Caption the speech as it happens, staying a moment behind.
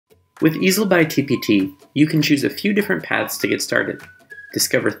With Easel by TpT, you can choose a few different paths to get started.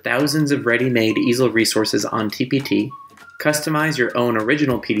 Discover thousands of ready-made Easel resources on TpT, customize your own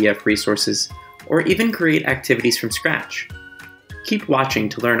original PDF resources, or even create activities from scratch. Keep watching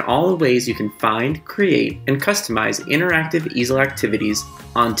to learn all the ways you can find, create, and customize interactive Easel activities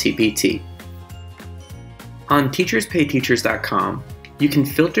on TpT. On teacherspayteachers.com, you can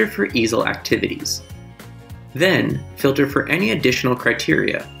filter for Easel activities. Then, filter for any additional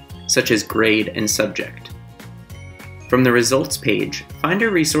criteria, such as grade and subject. From the results page, find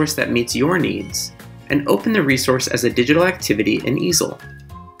a resource that meets your needs, and open the resource as a digital activity in Easel.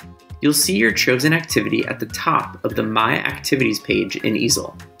 You'll see your chosen activity at the top of the My Activities page in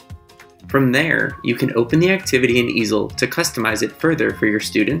Easel. From there, you can open the activity in Easel to customize it further for your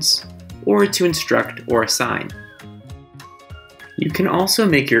students, or to instruct or assign. You can also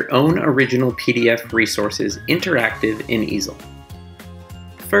make your own original PDF resources interactive in Easel.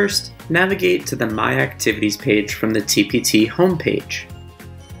 First, navigate to the My Activities page from the TpT homepage.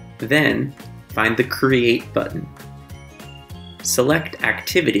 Then, find the Create button. Select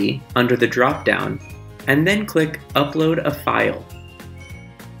Activity under the drop-down, and then click Upload a File.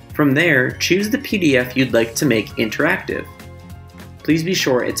 From there, choose the PDF you'd like to make interactive. Please be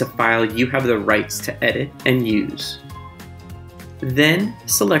sure it's a file you have the rights to edit and use. Then,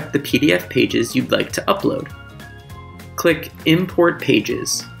 select the PDF pages you'd like to upload. Click Import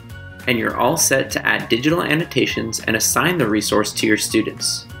Pages, and you're all set to add digital annotations and assign the resource to your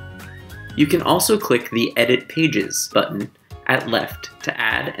students. You can also click the Edit Pages button at left to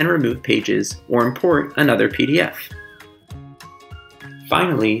add and remove pages or import another PDF.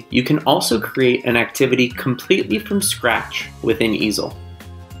 Finally, you can also create an activity completely from scratch within Easel.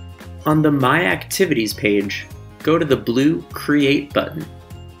 On the My Activities page, go to the blue Create button,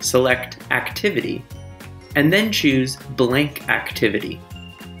 select Activity, and then choose Blank Activity.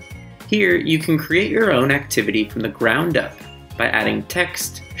 Here, you can create your own activity from the ground up by adding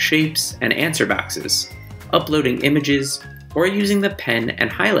text, shapes, and answer boxes, uploading images, or using the pen and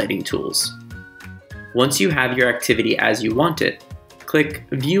highlighting tools. Once you have your activity as you want it, click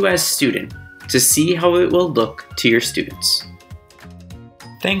View as Student to see how it will look to your students.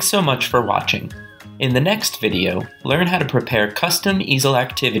 Thanks so much for watching. In the next video, learn how to prepare custom Easel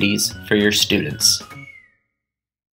activities for your students.